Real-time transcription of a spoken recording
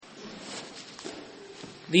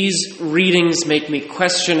These readings make me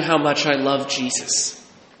question how much I love Jesus.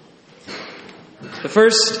 The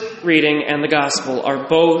first reading and the gospel are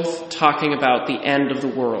both talking about the end of the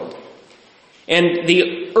world. And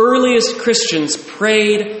the earliest Christians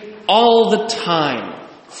prayed all the time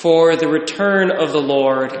for the return of the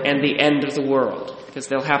Lord and the end of the world, because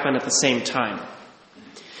they'll happen at the same time.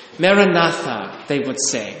 Maranatha, they would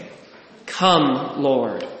say. Come,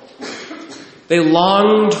 Lord. They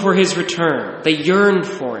longed for his return. They yearned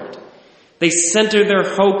for it. They centered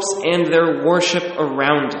their hopes and their worship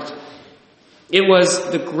around it. It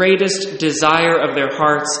was the greatest desire of their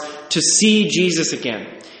hearts to see Jesus again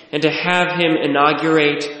and to have him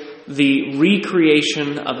inaugurate the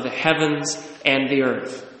recreation of the heavens and the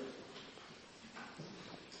earth.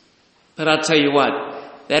 But I'll tell you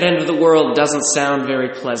what, that end of the world doesn't sound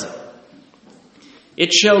very pleasant.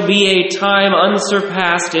 It shall be a time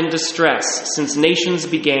unsurpassed in distress since nations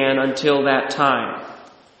began until that time.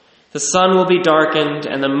 The sun will be darkened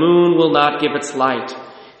and the moon will not give its light,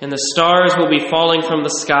 and the stars will be falling from the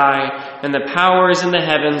sky, and the powers in the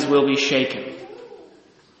heavens will be shaken.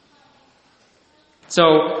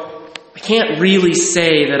 So, I can't really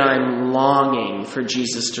say that I'm longing for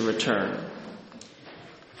Jesus to return,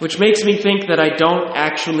 which makes me think that I don't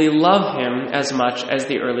actually love him as much as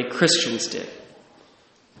the early Christians did.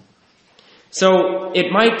 So,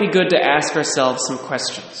 it might be good to ask ourselves some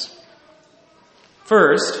questions.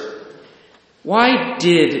 First, why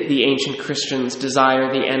did the ancient Christians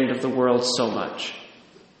desire the end of the world so much?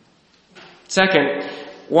 Second,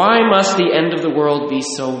 why must the end of the world be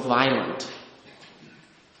so violent?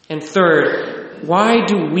 And third, why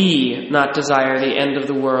do we not desire the end of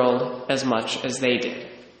the world as much as they did?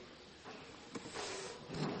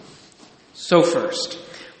 So first,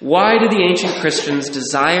 why do the ancient Christians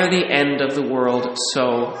desire the end of the world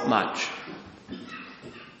so much?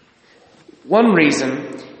 One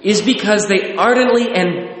reason is because they ardently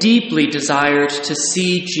and deeply desired to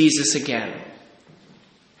see Jesus again.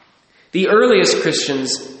 The earliest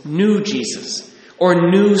Christians knew Jesus, or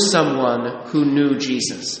knew someone who knew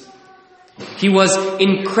Jesus. He was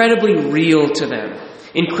incredibly real to them,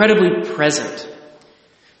 incredibly present.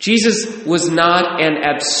 Jesus was not an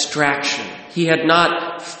abstraction. He had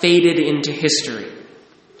not faded into history.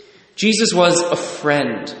 Jesus was a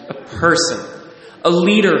friend, a person, a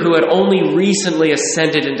leader who had only recently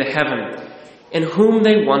ascended into heaven, and whom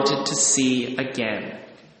they wanted to see again.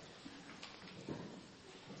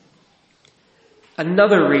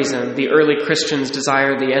 Another reason the early Christians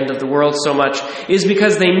desired the end of the world so much is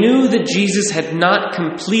because they knew that Jesus had not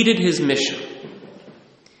completed his mission.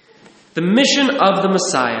 The mission of the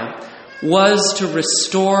Messiah was to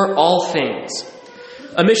restore all things,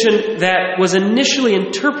 a mission that was initially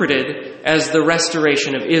interpreted as the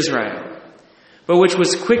restoration of Israel, but which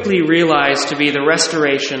was quickly realized to be the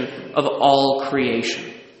restoration of all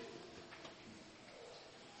creation.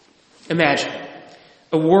 Imagine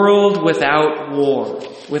a world without war,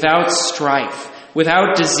 without strife,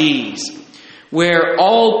 without disease, where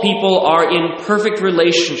all people are in perfect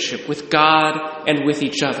relationship with God and with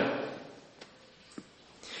each other.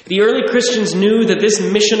 The early Christians knew that this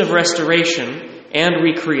mission of restoration and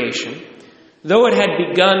recreation, though it had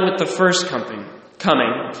begun with the first coming,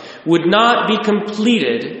 would not be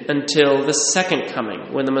completed until the second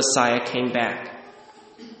coming, when the Messiah came back.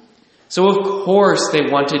 So of course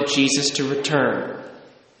they wanted Jesus to return.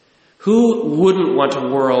 Who wouldn't want a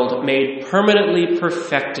world made permanently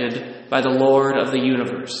perfected by the Lord of the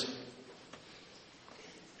universe?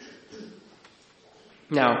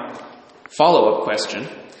 Now, follow-up question.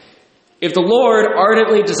 If the Lord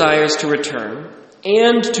ardently desires to return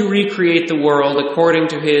and to recreate the world according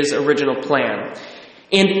to his original plan,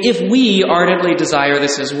 and if we ardently desire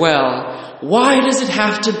this as well, why does it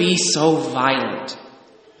have to be so violent?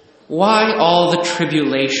 Why all the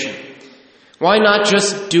tribulation? Why not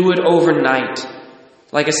just do it overnight,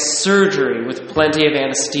 like a surgery with plenty of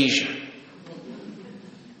anesthesia?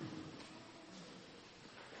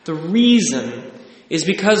 The reason is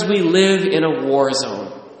because we live in a war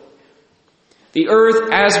zone. The earth,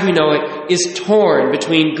 as we know it, is torn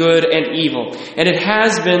between good and evil, and it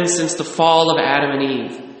has been since the fall of Adam and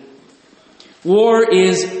Eve. War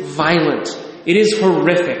is violent. It is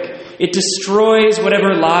horrific. It destroys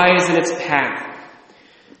whatever lies in its path.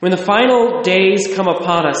 When the final days come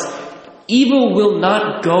upon us, evil will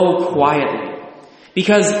not go quietly,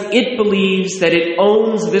 because it believes that it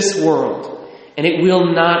owns this world, and it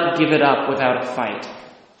will not give it up without a fight.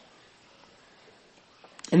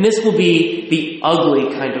 And this will be the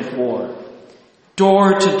ugly kind of war.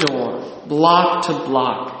 Door to door, block to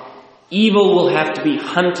block, evil will have to be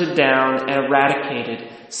hunted down and eradicated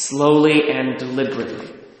slowly and deliberately.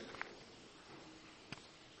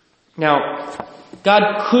 Now, God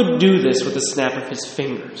could do this with a snap of his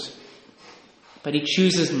fingers, but he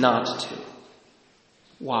chooses not to.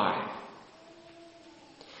 Why?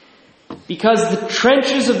 Because the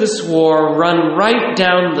trenches of this war run right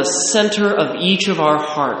down the center of each of our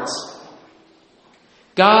hearts.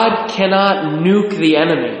 God cannot nuke the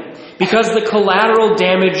enemy because the collateral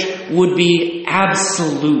damage would be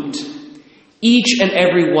absolute. Each and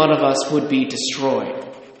every one of us would be destroyed.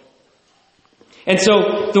 And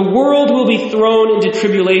so the world will be thrown into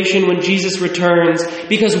tribulation when Jesus returns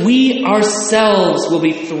because we ourselves will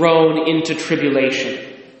be thrown into tribulation.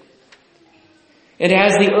 And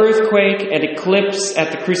as the earthquake and eclipse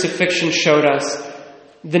at the crucifixion showed us,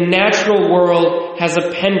 the natural world has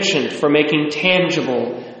a penchant for making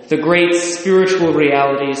tangible the great spiritual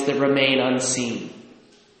realities that remain unseen.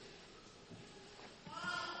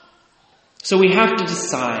 So we have to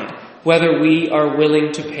decide whether we are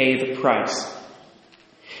willing to pay the price.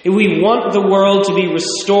 If we want the world to be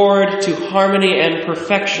restored to harmony and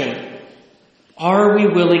perfection, are we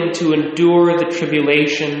willing to endure the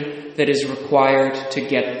tribulation that is required to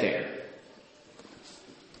get there?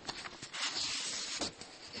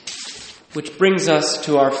 Which brings us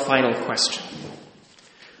to our final question.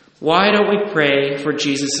 Why don't we pray for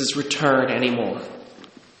Jesus' return anymore?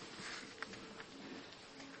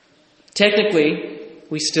 Technically,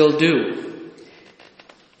 we still do.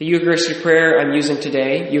 The Eucharistic prayer I'm using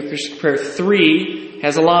today, Eucharistic prayer 3,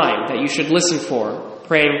 has a line that you should listen for,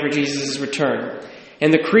 praying for Jesus' return.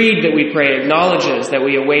 And the creed that we pray acknowledges that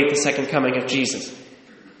we await the second coming of Jesus.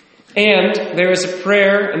 And there is a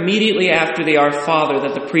prayer immediately after the Our Father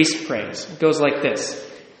that the priest prays. It goes like this.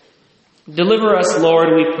 Deliver us,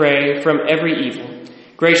 Lord, we pray, from every evil.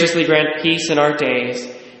 Graciously grant peace in our days,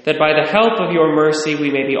 that by the help of your mercy we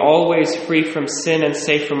may be always free from sin and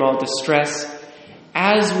safe from all distress,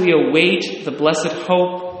 as we await the blessed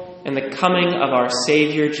hope and the coming of our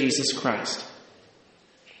Savior Jesus Christ.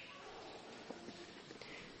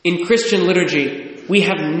 In Christian liturgy, we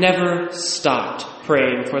have never stopped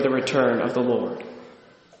praying for the return of the Lord.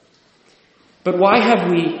 But why have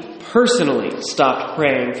we personally stopped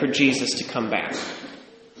praying for Jesus to come back?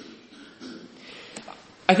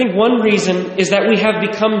 I think one reason is that we have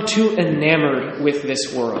become too enamored with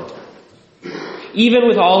this world. Even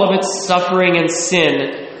with all of its suffering and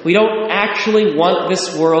sin, we don't actually want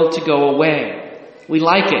this world to go away. We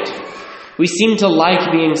like it. We seem to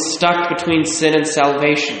like being stuck between sin and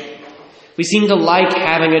salvation. We seem to like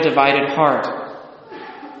having a divided heart.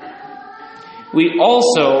 We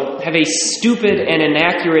also have a stupid and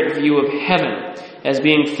inaccurate view of heaven as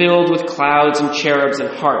being filled with clouds and cherubs and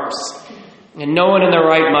harps. And no one in their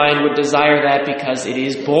right mind would desire that because it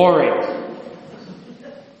is boring.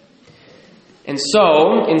 And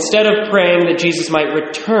so, instead of praying that Jesus might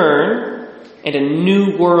return and a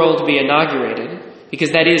new world be inaugurated,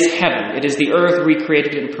 because that is heaven, it is the earth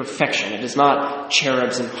recreated in perfection, it is not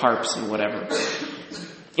cherubs and harps and whatever.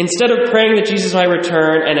 Instead of praying that Jesus might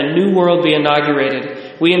return and a new world be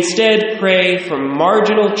inaugurated, we instead pray for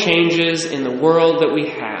marginal changes in the world that we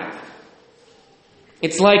have.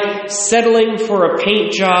 It's like settling for a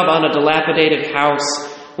paint job on a dilapidated house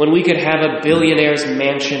when we could have a billionaire's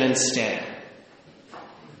mansion instead.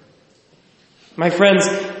 My friends,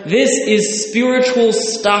 this is spiritual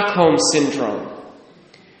Stockholm Syndrome.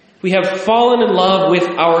 We have fallen in love with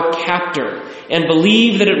our captor and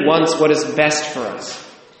believe that it wants what is best for us.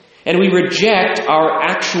 And we reject our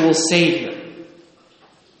actual Savior.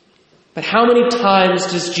 But how many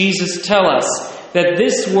times does Jesus tell us that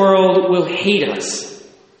this world will hate us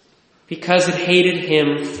because it hated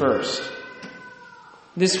him first?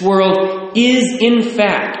 This world is, in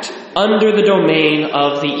fact, under the domain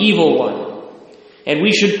of the evil one. And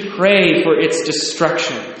we should pray for its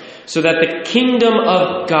destruction so that the kingdom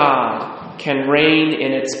of God can reign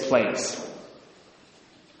in its place.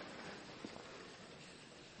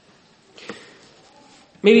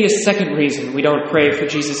 Maybe a second reason we don't pray for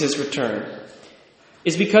Jesus' return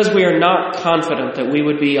is because we are not confident that we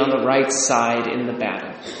would be on the right side in the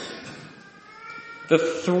battle. The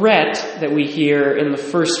threat that we hear in the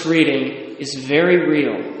first reading is very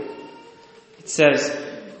real. It says,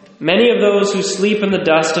 "Many of those who sleep in the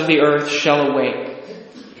dust of the earth shall awake.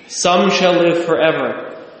 Some shall live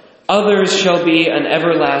forever. Others shall be an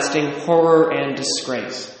everlasting horror and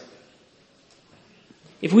disgrace."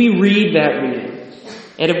 If we read that reading,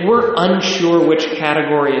 and if we're unsure which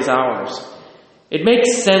category is ours, it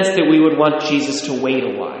makes sense that we would want Jesus to wait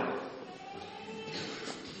a while.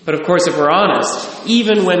 But of course, if we're honest,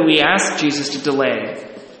 even when we ask Jesus to delay,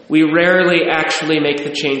 we rarely actually make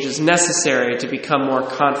the changes necessary to become more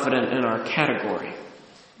confident in our category.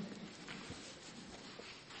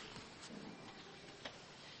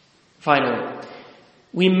 Finally,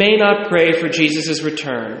 we may not pray for Jesus'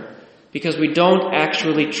 return because we don't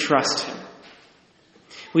actually trust him.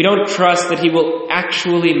 We don't trust that he will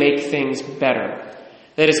actually make things better,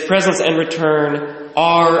 that his presence and return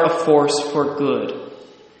are a force for good.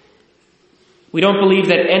 We don't believe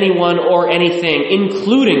that anyone or anything,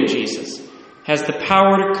 including Jesus, has the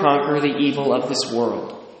power to conquer the evil of this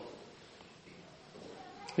world.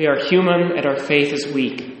 We are human and our faith is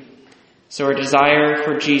weak, so our desire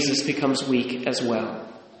for Jesus becomes weak as well.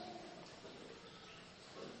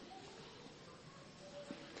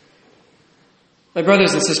 My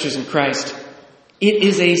brothers and sisters in Christ, it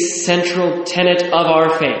is a central tenet of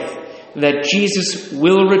our faith that Jesus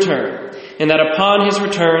will return, and that upon his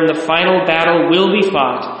return the final battle will be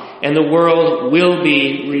fought and the world will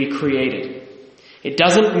be recreated. It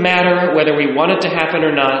doesn't matter whether we want it to happen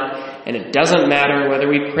or not, and it doesn't matter whether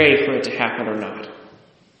we pray for it to happen or not.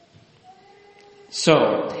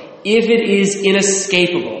 So, if it is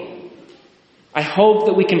inescapable, I hope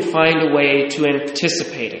that we can find a way to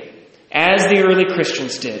anticipate it, as the early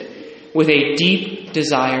Christians did, with a deep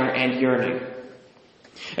desire and yearning.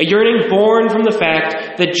 A yearning born from the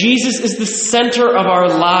fact that Jesus is the center of our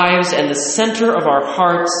lives and the center of our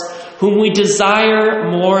hearts, whom we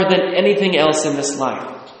desire more than anything else in this life.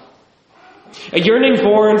 A yearning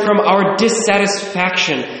born from our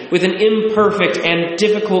dissatisfaction with an imperfect and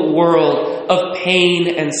difficult world of pain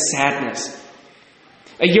and sadness.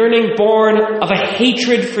 A yearning born of a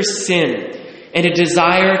hatred for sin and a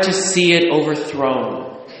desire to see it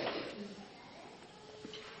overthrown.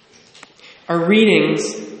 Our readings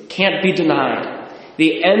can't be denied.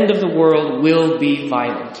 The end of the world will be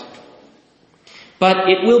violent. But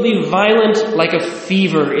it will be violent like a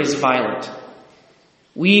fever is violent.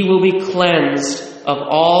 We will be cleansed of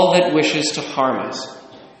all that wishes to harm us.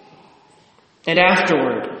 And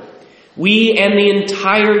afterward, we and the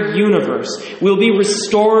entire universe will be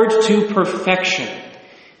restored to perfection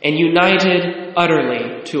and united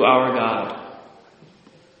utterly to our God.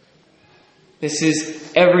 This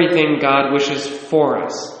is everything God wishes for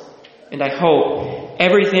us, and I hope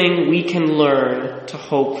everything we can learn to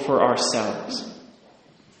hope for ourselves.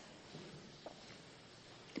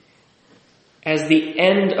 As the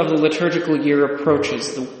end of the liturgical year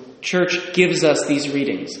approaches, the Church gives us these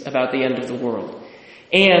readings about the end of the world.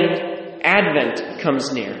 And Advent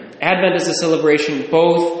comes near. Advent is a celebration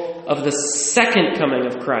both of the second coming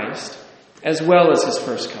of Christ as well as his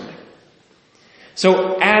first coming.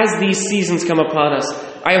 So as these seasons come upon us,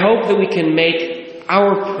 I hope that we can make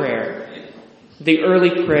our prayer the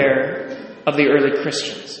early prayer of the early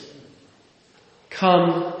Christians.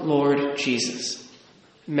 Come, Lord Jesus.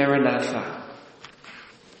 Maranatha.